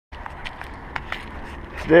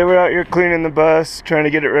Today we're out here cleaning the bus, trying to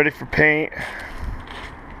get it ready for paint.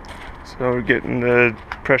 So we're getting the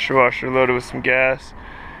pressure washer loaded with some gas,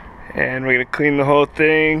 and we're gonna clean the whole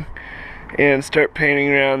thing and start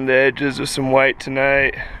painting around the edges with some white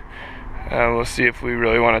tonight. We'll see if we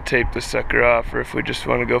really want to tape this sucker off or if we just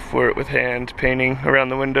want to go for it with hand painting around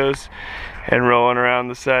the windows and rolling around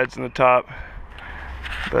the sides and the top.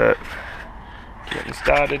 But getting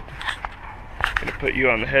started. I'm gonna put you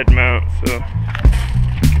on the head mount so you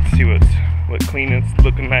can see what clean it's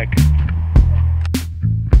looking like.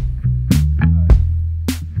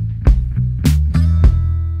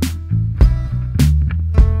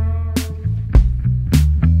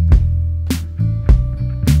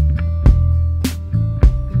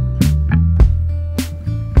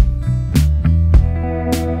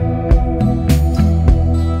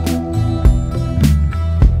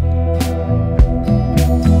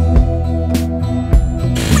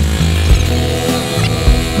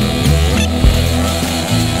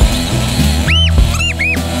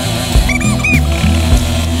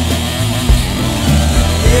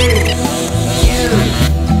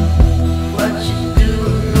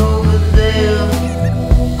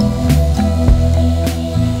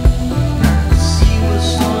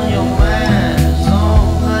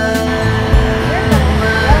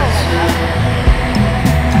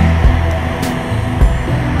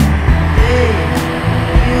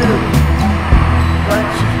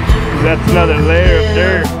 That's another layer of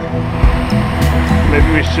dirt.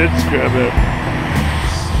 Maybe we should scrub it.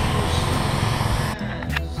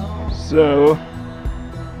 So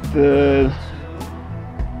the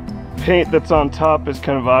paint that's on top is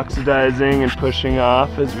kind of oxidizing and pushing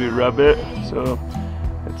off as we rub it. So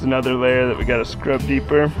it's another layer that we gotta scrub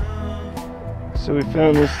deeper. So we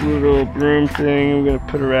found this little broom thing. We're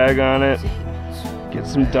gonna put a rag on it, get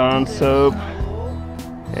some Dawn soap,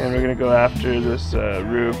 and we're gonna go after this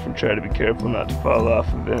roof and try to be careful not to fall off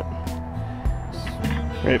of it.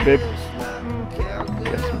 Right, babe?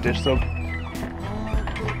 Got some dish soap.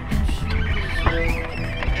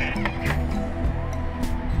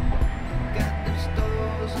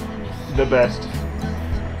 The best.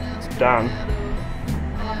 Done.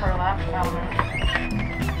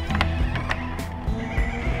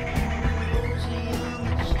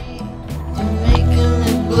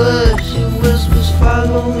 She whispers,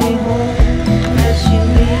 follow me home, as she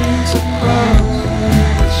leans across.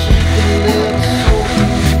 She can live so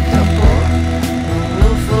couple,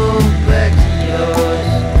 we'll fall back to yours.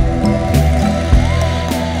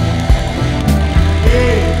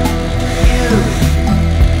 Hey, you,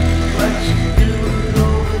 what you doing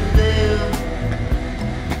over there?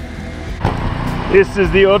 This is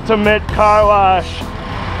the ultimate car wash.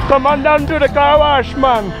 Come on down to the car wash,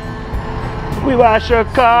 man. We wash your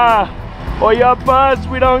car or your bus,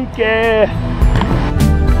 we don't care.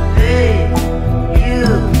 Hey, you,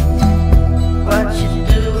 what you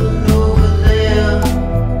doing over there?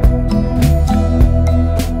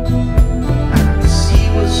 I can see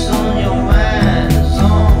what's on your mind, it's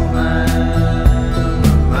on my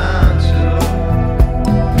mind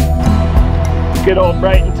too. Good old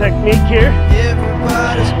Brighton technique here.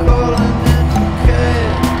 Everybody's calling.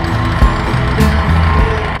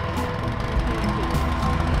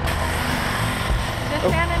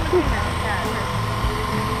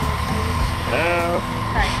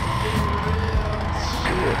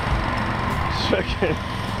 Fucking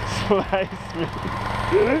slice me.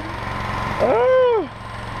 Oh,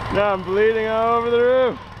 now I'm bleeding all over the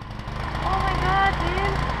roof. Oh my god,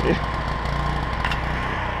 dude. Yeah.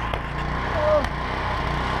 Oh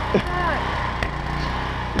god.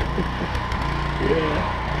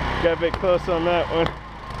 Yeah. Got a bit close on that one.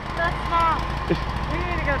 That's not. We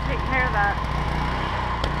need to go take care of that.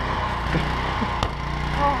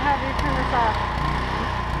 Oh, have you turn this off?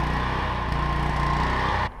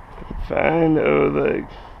 Fine, oh, like.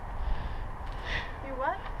 You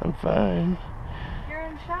what? I'm fine. You're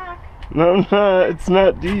in shock. No, I'm not. It's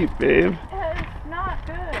not deep, babe. It's not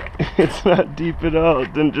good. It's not deep at all.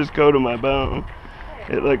 It didn't just go to my bone.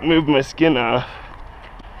 Hey. It like moved my skin off.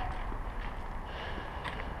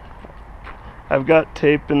 I've got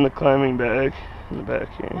tape in the climbing bag in the back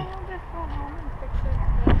here. Well, we'll just go home and fix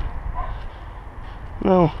it.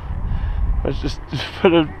 No. Let's just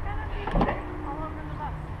put a. All over the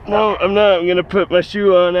bus. No, I'm not. I'm gonna put my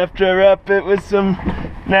shoe on after I wrap it with some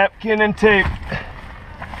napkin and tape.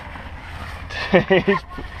 Tape.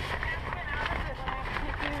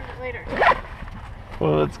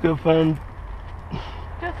 Well, let's go find.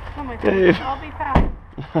 Just come with Dave. me. I'll be fast.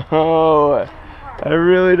 Oh, I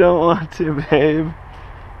really don't want to, babe.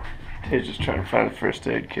 He's just trying to find the first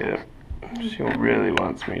aid kit. She really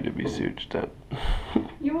wants me to be sutured up.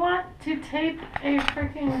 You want to tape a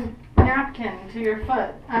freaking napkin to your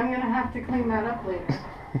foot. I'm going to have to clean that up later.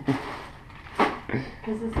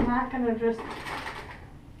 Because it's not going to just...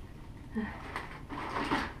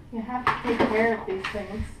 You have to take care of these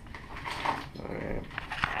things. Alright.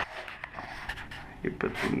 You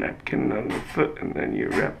put the napkin on the foot and then you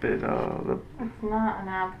wrap it all up. It's not a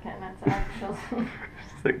napkin, it's actually...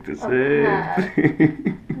 It's like this is.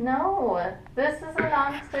 No, this is a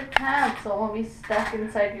non-stick pad, so it won't be stuck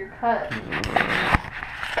inside your cut.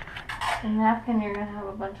 A napkin, you're going to have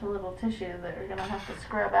a bunch of little tissue that you're going to have to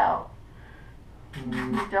scrub out.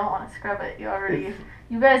 You don't want to scrub it. You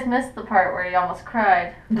guys missed the part where you almost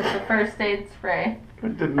cried with the first aid spray. I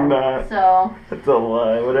did not. So. That's a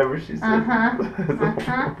lie. Whatever she said.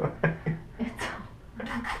 It's.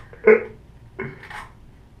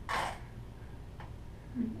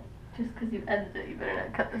 Just because you edited it, you better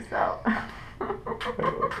not cut this out. There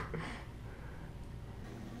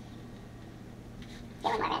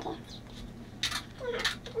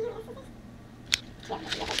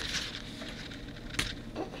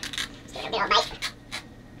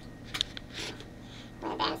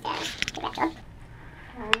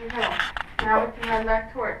you go. Now we can run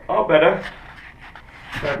back to work. All better.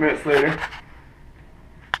 5 minutes later.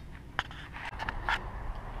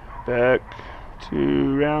 Back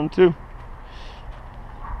to round 2.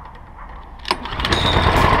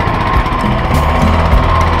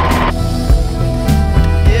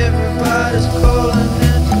 Everybody's calling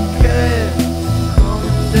into cab,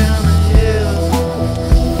 coming down the hill.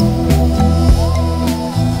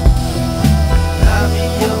 Got me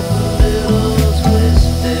up a little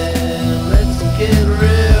twisted, let's get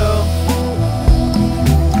real.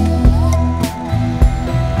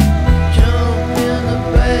 Jump in the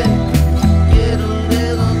back, get a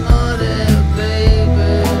little naughty,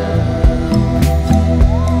 baby.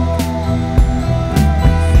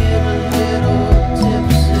 Feel a little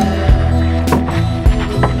tipsy,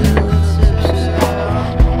 feel a little tipsy.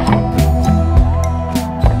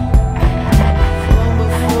 Phone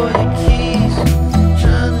before your keys,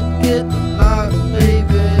 trying to get the lock,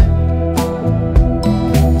 baby.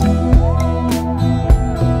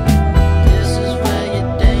 This is where you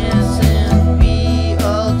dance and be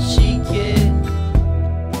all cheeky.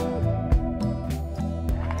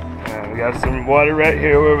 We got some water right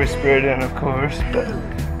here where we sprayed in, of course, but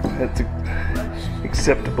that's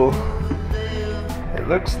acceptable. It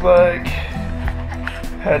looks like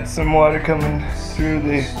had some water coming through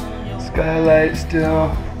the skylight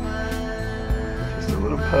still. Just a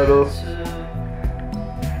little puddle.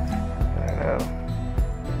 I know.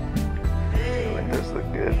 The windows look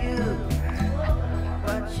good.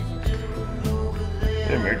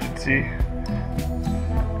 Emergency.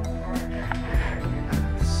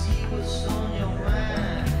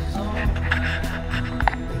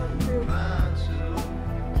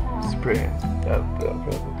 Spraying up,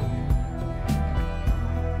 probably.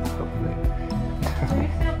 Hopefully.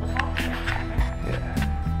 Yeah.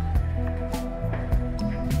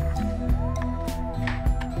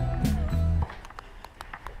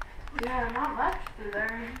 Yeah, not much through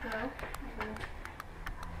there, though.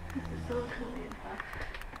 It's so clean.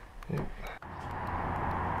 Yep.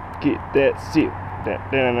 Get that silk. Get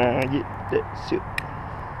that silk.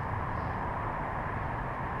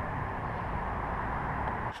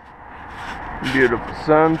 Beautiful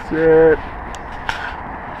sunset.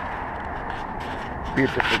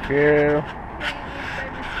 Beautiful girl.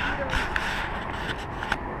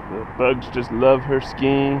 The bugs just love her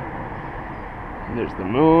skiing. And there's the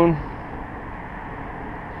moon.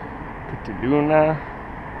 Pretty Luna.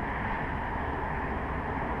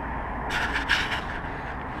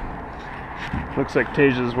 Looks like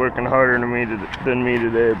Tasia's working harder than me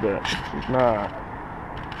today, but she's not.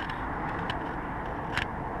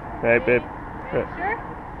 Right, babe? Sure?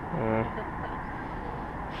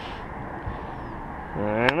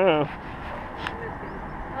 I don't know.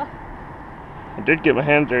 I did get my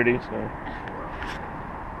hands dirty, so.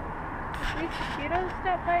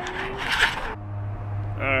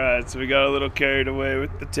 Alright, so we got a little carried away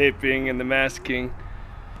with the taping and the masking.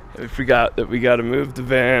 We forgot that we got to move the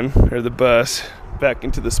van, or the bus, back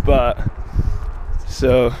into the spot.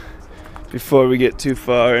 So, before we get too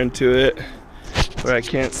far into it, where I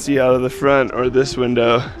can't see out of the front or this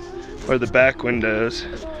window, or the back windows,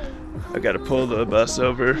 I got to pull the bus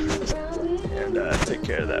over and take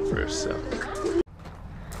care of that first, so.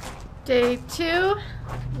 Day 2,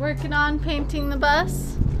 working on painting the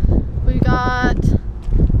bus. We got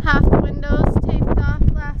half the windows taped off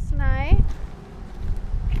last night.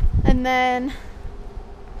 And then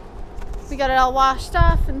we got it all washed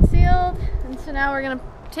off and sealed. So now we're gonna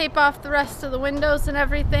tape off the rest of the windows and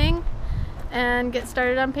everything and get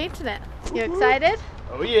started on painting it. You excited?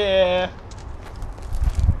 Oh yeah!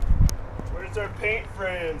 Where's our paint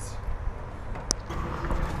friends?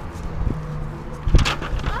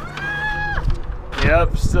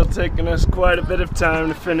 Yep, still taking us quite a bit of time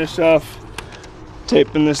to finish off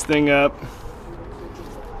taping this thing up.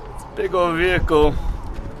 It's a big old vehicle.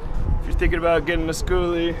 If you're thinking about getting a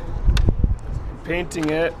schoolie and painting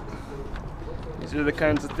it, these are the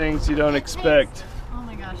kinds of things you don't expect. Oh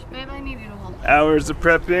my gosh, babe, I need you to hold. Hours of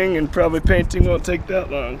prepping and probably painting won't take that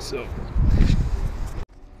long, so.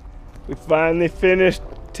 We finally finished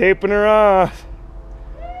taping her off.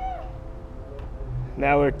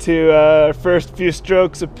 Now we're to our first few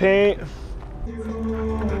strokes of paint.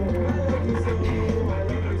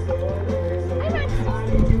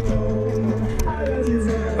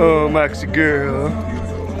 Oh, Moxie girl.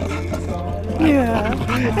 Yeah.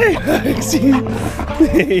 Hey, Moxie.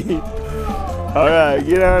 Hey. All right,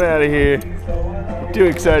 get on out of here. I'm too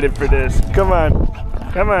excited for this. Come on.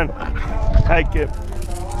 Come on. Hi, Kip.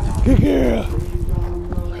 Good girl.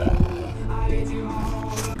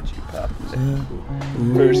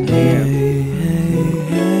 First camp.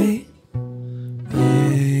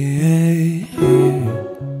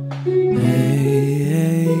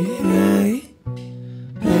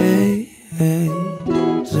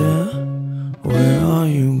 Where are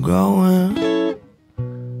you going?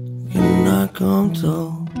 Can I come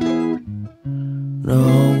to? The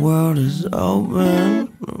whole world is open,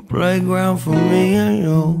 a playground for me and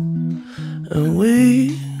you, and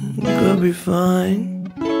we could be fine.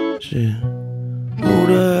 Shit. Who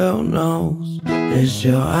the hell knows? It's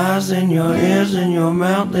your eyes and your ears and your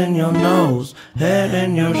mouth and your nose, head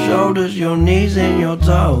and your shoulders, your knees and your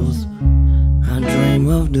toes. I dream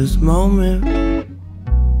of this moment.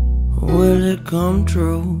 Will it come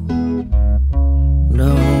true? The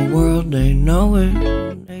whole world, they know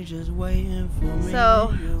it. They just waiting for me.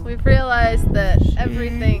 So we've realized that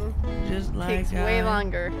everything takes way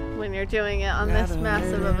longer when you're doing it on this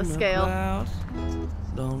massive of a scale.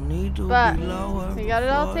 But we got it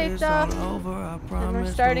all taped off and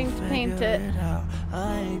we're starting to paint it.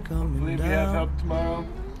 Believe you have help tomorrow?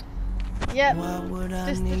 Yep,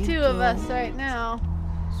 just the two of us right now.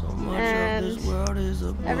 And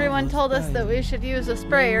everyone told us that we should use a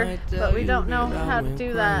sprayer, but we don't know how to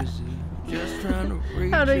do that.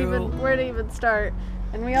 Where to even start.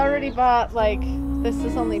 And we already bought, like, this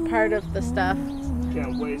is only part of the stuff.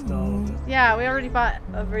 Can't waste all of it. Yeah, we already bought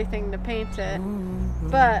everything to paint it.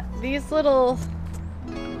 But these little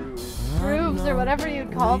grooves or whatever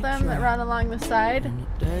you'd call them that run along the side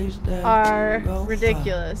are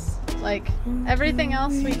ridiculous. Like, everything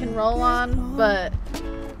else we can roll on, but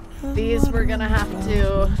these we're gonna have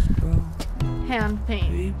to hand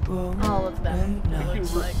paint all of them. You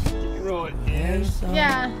can roll it in.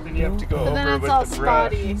 Yeah. Then you have to go But then over it's with all the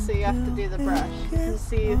brush. spotty, so you have to do the brush. You can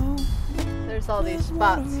see there's all these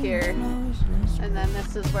spots here, and then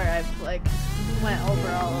this is where I've like went over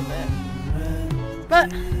all of it.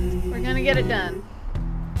 But we're gonna get it done.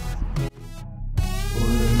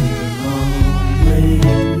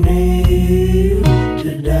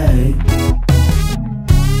 Today.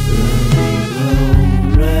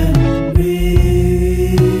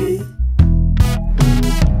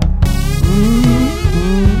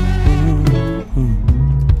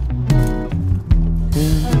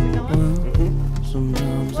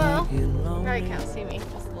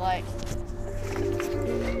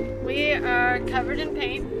 We are covered in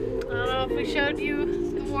paint. I don't know if we showed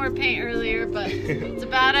you the war paint earlier, but it's a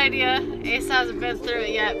bad idea. Ace hasn't been through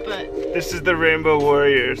it yet, but... This is the Rainbow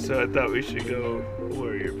Warrior, so I thought we should go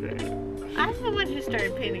warrior paint. I'm the one who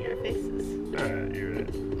started painting our faces. Alright, you're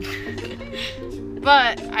right.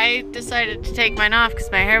 But I decided to take mine off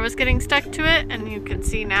because my hair was getting stuck to it, and you can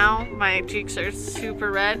see now my cheeks are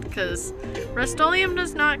super red because Rust-Oleum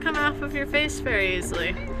does not come off of your face very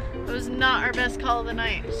easily. It was not our best call of the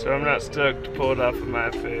night. So I'm not stoked to pull it off of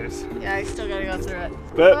my face. Yeah, I still gotta go through it.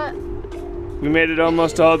 But we made it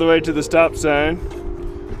almost all the way to the stop sign.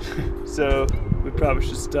 So we probably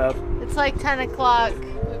should stop. It's like 10 o'clock.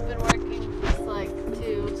 We've been working since like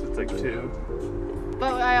 2. So it's like 2.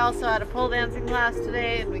 But I also had a pole dancing class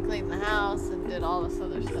today, and we cleaned the house and did all this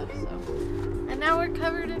other stuff, so. And now we're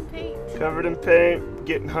covered in paint. Covered in paint,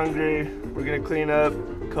 getting hungry. We're gonna clean up,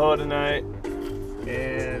 call it a night,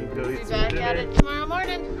 and go eat some back dinner. at it tomorrow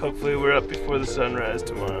morning. Hopefully we're up before the sunrise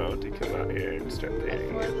tomorrow to come out here and start painting.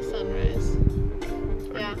 Before the sunrise.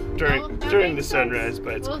 Or Yeah. during the sunrise,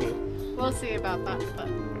 but it's cool. We'll see about that, but.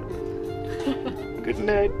 Good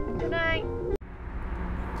night. Good night.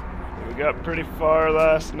 We got pretty far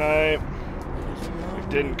last night.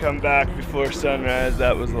 didn't come back before sunrise.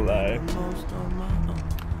 That was a lie.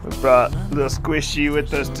 We brought little Squishy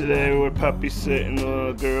with us today. We're puppy sitting the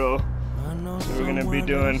little girl. So we're gonna be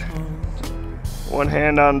doing one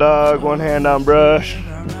hand on dog, one hand on brush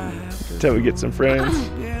until we get some friends.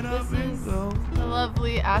 This is the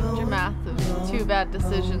lovely aftermath of 2 bad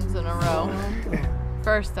decisions in a row.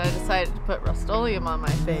 First, I decided to put Rust-Oleum on my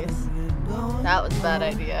face. That was a bad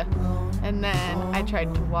idea. And then I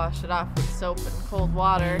tried to wash it off with soap and cold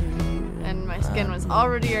water, and my skin was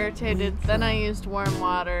already irritated. Then I used warm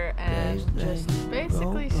water and just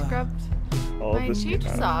basically scrubbed my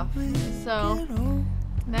cheeks off. So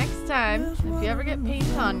next time, if you ever get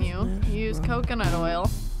paint on you, use coconut oil,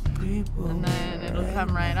 and then it'll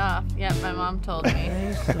come right off. Yep, my mom told me.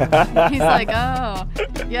 He's like, oh,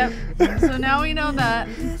 yep. So now we know that.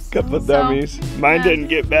 Couple dummies. Mine didn't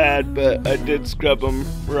get bad, but I did scrub them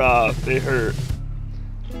raw. They hurt.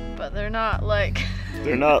 But they're not like.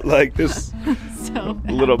 They're not like this so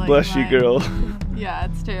little like blushy mine. girl. Yeah,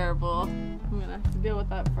 it's terrible. I'm gonna have to deal with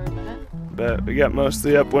that for a minute. But we got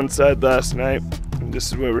mostly up one side last night, and this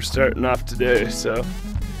is where we're starting off today. So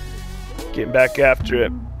getting back after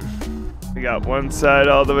it. We got one side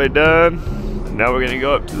all the way done, and now we're gonna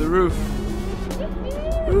go up to the roof.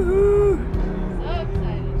 Woohoo! So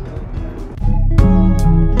excited.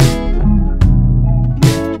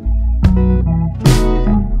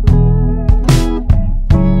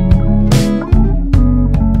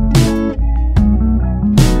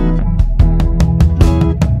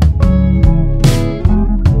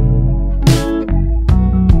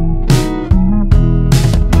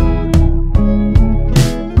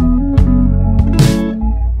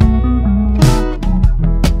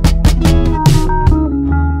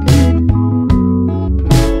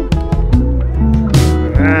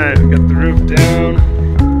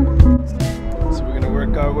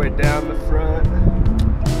 Down the front,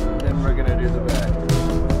 then we're gonna do the back.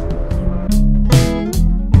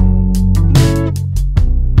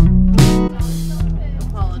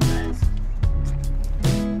 Apologize.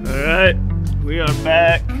 Alright, we are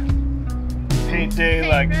back. Paint day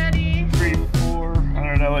like ready. 3, 4, I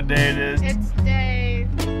don't know what day it is. It's day,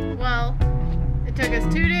 well, it took us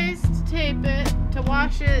 2 days to tape it, to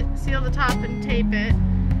wash it, seal the top and tape it,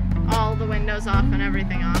 all the windows off and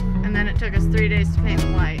everything off, and then it took us 3 days to paint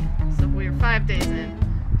them white. So we were 5 days in.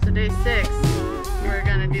 So day 6, we're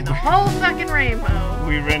gonna do the whole fucking rainbow.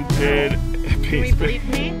 We rented a Can paint we spray. bleep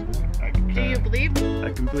me? I can Do try. you bleep?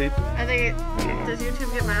 I can bleep. I think does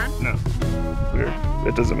YouTube get mad? No,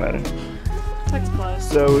 it doesn't matter. Text plus.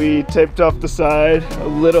 So we taped off the side a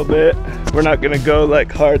little bit. We're not gonna go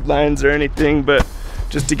like hard lines or anything, but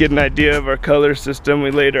just to get an idea of our color system, we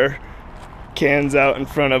laid our cans out in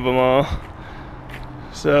front of them all.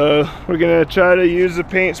 So we're gonna try to use the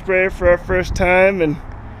paint spray for our first time and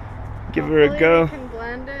give her a go. We can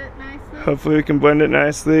blend it nicely. Hopefully we can blend it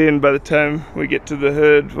nicely, and by the time we get to the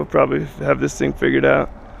hood, we'll probably have this thing figured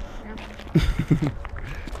out. Yep.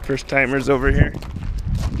 First timers over here.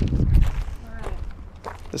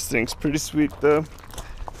 Alright. This thing's pretty sweet though.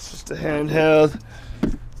 It's just a handheld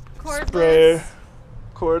Cordless. sprayer,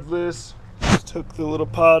 cordless. Just hook the little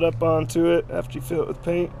pod up onto it after you fill it with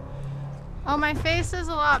paint. Oh, my face is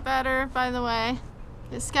a lot better, by the way.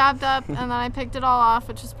 It scabbed up and then I picked it all off,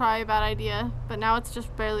 which is probably a bad idea. But now it's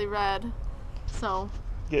just barely red. So,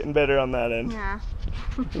 Getting better on that end. yeah.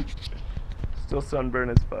 Still sunburn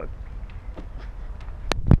as fuck.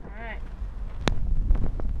 Alright.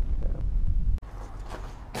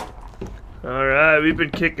 Alright, we've been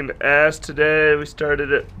kicking ass today. We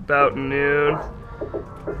started at about noon.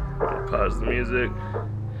 Pause the music.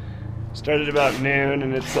 Started about noon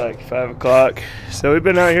and it's like 5 o'clock. So we've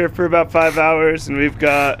been out here for about 5 hours and we've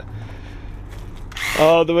got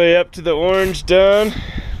all the way up to the orange done.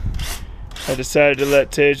 I decided to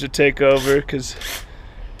let Tasia take over because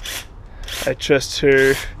I trust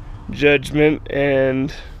her judgment,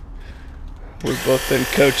 and we've both been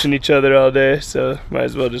coaching each other all day, so might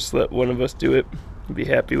as well just let one of us do it and be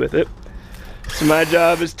happy with it. So my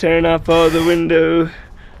job is tearing off all the window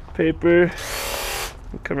paper.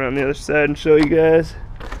 I'll come around the other side and show you guys.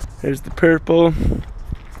 There's the purple.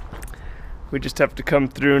 We just have to come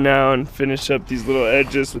through now and finish up these little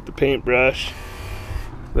edges with the paintbrush.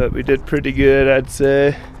 But we did pretty good, I'd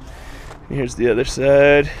say. Here's the other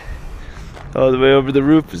side. All the way over the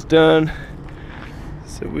roof is done.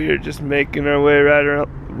 So we are just making our way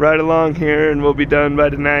right along here, and we'll be done by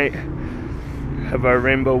tonight. Have our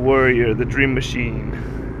Rainbow Warrior, the Dream Machine.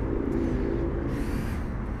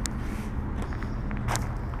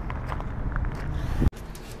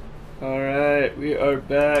 Alright, we are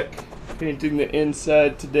back painting the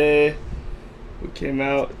inside today. We came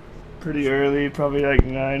out pretty early, probably like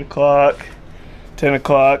 9 o'clock, 10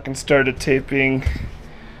 o'clock, and started taping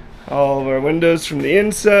all of our windows from the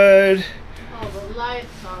inside. All the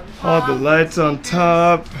lights on top. All the lights on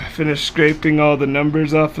top. Finished scraping all the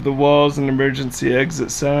numbers off of the walls and emergency exit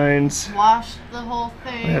signs. Washed the whole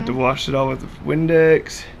thing. We had to wash it all with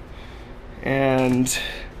Windex. And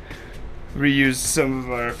reused some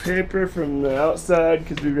of our paper from the outside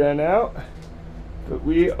because we ran out. But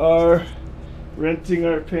we are renting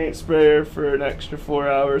our paint sprayer for an extra 4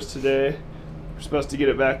 hours today. We're supposed to get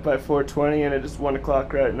it back by 4:20 and it is 1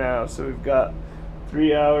 o'clock right now. So we've got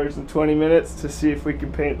 3 hours and 20 minutes to see if we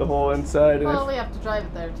can paint the whole inside. Well, we have to drive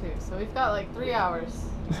it there too, so we've got like 3 hours.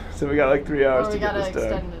 So we got like 3 hours to get this done. We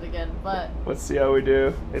gotta extend it again, but let's see how we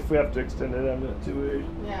do. If we have to extend it, I'm not too worried.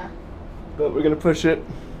 yeah. But we're gonna push it.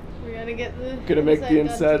 We're gonna get the Gonna make the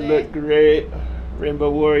inside look great. Rainbow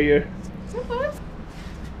Warrior.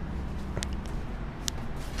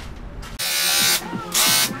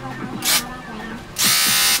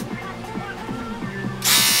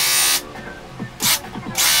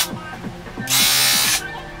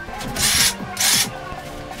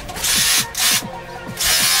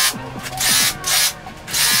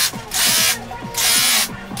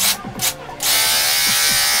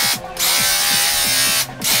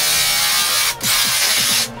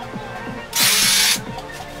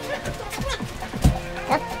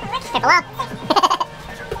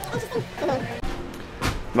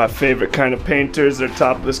 My favorite kind of painters are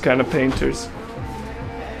topless kind of painters.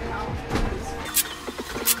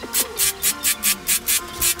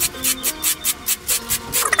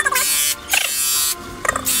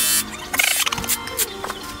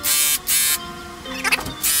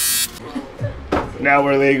 Now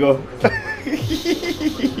we're legal.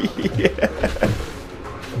 Yeah.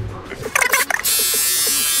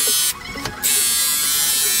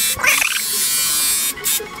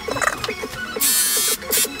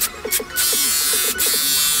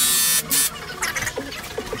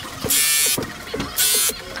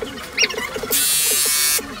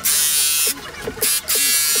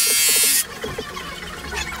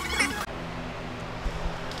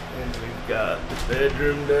 And we've got the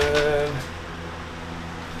bedroom done,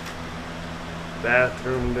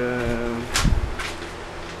 bathroom done,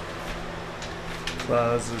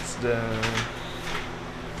 closets done,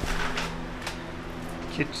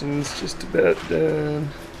 kitchen's just about done,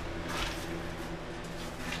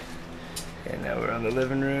 and now we're on the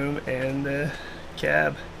living room and the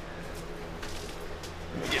cab.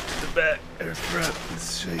 Let me get to the back or front,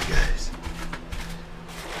 let's show you guys.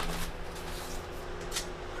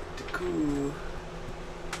 Cool.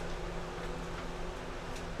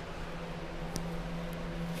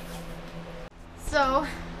 So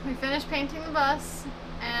we finished painting the bus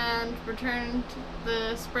and returned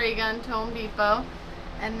the spray gun to Home Depot,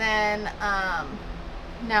 and then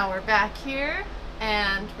now we're back here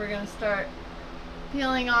and we're gonna start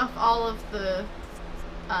peeling off all of the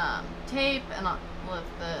tape and all of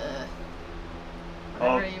the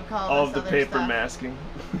whatever you call all this of the other paper stuff. masking.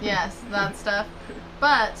 Yes, that stuff.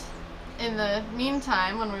 But in the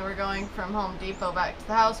meantime, when we were going from Home Depot back to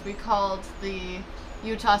the house, we called the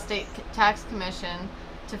Utah State Tax Commission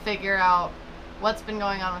to figure out what's been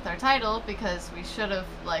going on with our title, because we should have,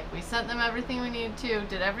 like, we sent them everything we needed to,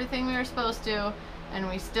 did everything we were supposed to, and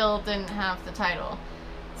we still didn't have the title.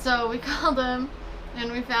 So we called them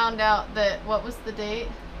and we found out that, what was the date?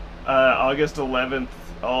 August 11th,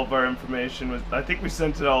 all of our information was, I think we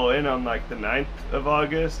sent it all in on like the 9th of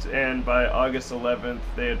August, and by August 11th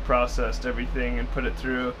they had processed everything and put it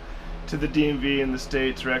through to the DMV and the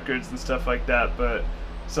state's records and stuff like that, but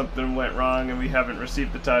something went wrong and we haven't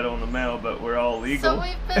received the title in the mail, but we're all legal. So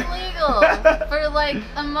we've been legal for like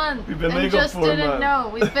a month. We've been and legal just for a didn't month.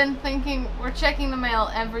 know. We've been thinking, we're checking the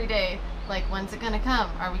mail every day, like, when's it gonna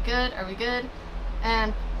come? Are we good? Are we good?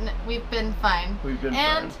 And we've been fine. We've been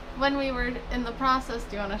and fine. When we were in the process,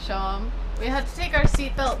 do you want to show them? We had to take our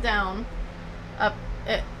seatbelt down. Up,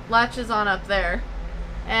 it latches on up there,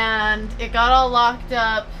 and it got all locked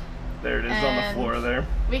up. There it is on the floor there.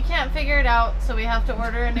 We can't figure it out, so we have to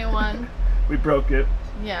order a new one. We broke it.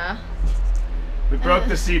 Yeah. We broke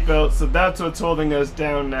the seatbelt, so that's what's holding us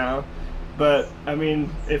down now. But I mean,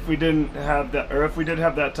 if we didn't have that, or if we did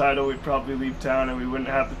have that title, we'd probably leave town and we wouldn't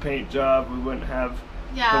have the paint job. We wouldn't have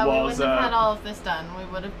the walls we wouldn't have had up. all of this done. We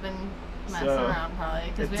would have been messing around probably,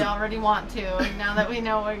 because we it's already want to. Now that we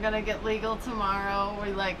know we're gonna get legal tomorrow,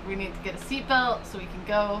 we need to get a seatbelt so we can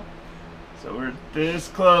go. So we're this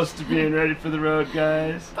close to being ready for the road,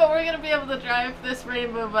 guys. But we're gonna be able to drive this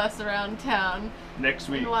rainbow bus around town Next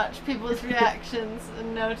week. and watch people's reactions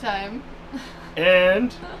in no time.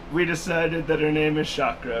 And we decided that her name is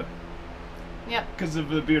Chakra. Yep. Because of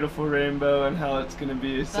the beautiful rainbow and how it's going to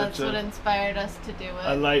be That's what inspired us to do it.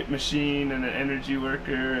 a light machine and an energy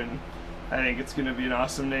worker, and I think it's going to be an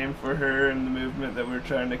awesome name for her and the movement that we're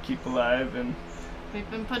trying to keep alive. And we've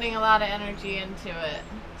been putting a lot of energy into it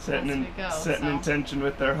setting so. intention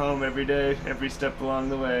with our home every day, every step along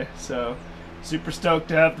the way. So super stoked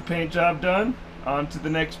to have the paint job done. On to the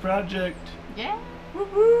next project. Yeah.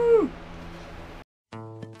 Woo-hoo!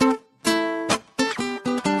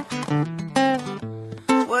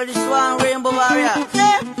 Well, this one Rainbow Warrior.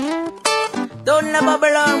 Down in the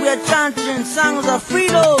Babylon, we are chanting songs of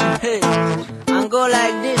freedom. Hey, and go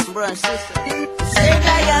like this, bro and sister. Say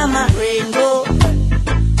I am a rainbow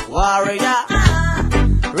warrior.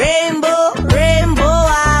 Rainbow, rainbow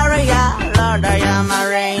warrior. Lord, I am a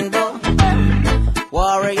rainbow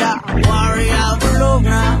warrior, warrior of love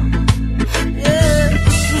now. Yeah,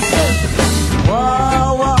 she said,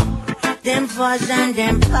 whoa, whoa, them fuzz and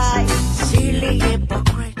them fights, silly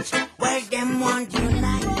hypocrites, where them want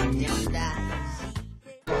unite, them die.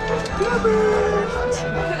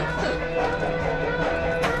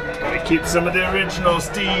 Gotta keep some of the original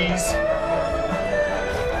steez.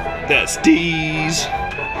 That steez.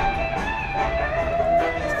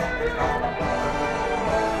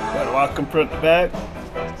 Gotta walk them front to back.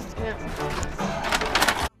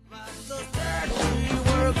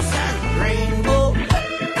 Rainbow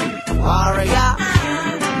warrior,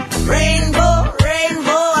 rainbow,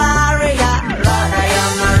 rainbow warrior. Lord, I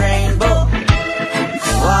am a rainbow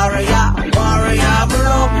warrior, warrior of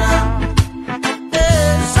love now.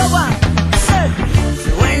 So what? So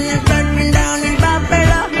when you're burning down in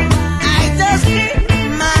Babylon, I just keep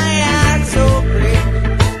my heart so clean.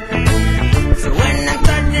 So when I'm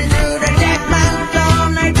cutting through the dead man's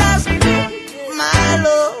zone, I just keep my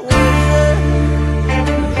love with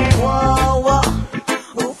you. Whoa, whoa,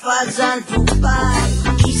 who falls on to fight?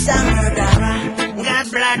 He's a murderer, got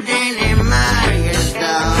blood in him, I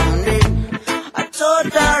astounded. A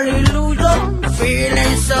total illusion,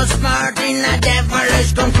 feeling so smart in a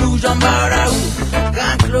devilish conclusion, but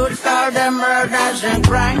I conclude for the murders and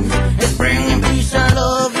crimes. It's bringing peace and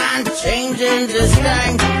love and changing the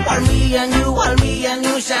time. All me and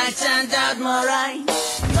you shall stand out more right.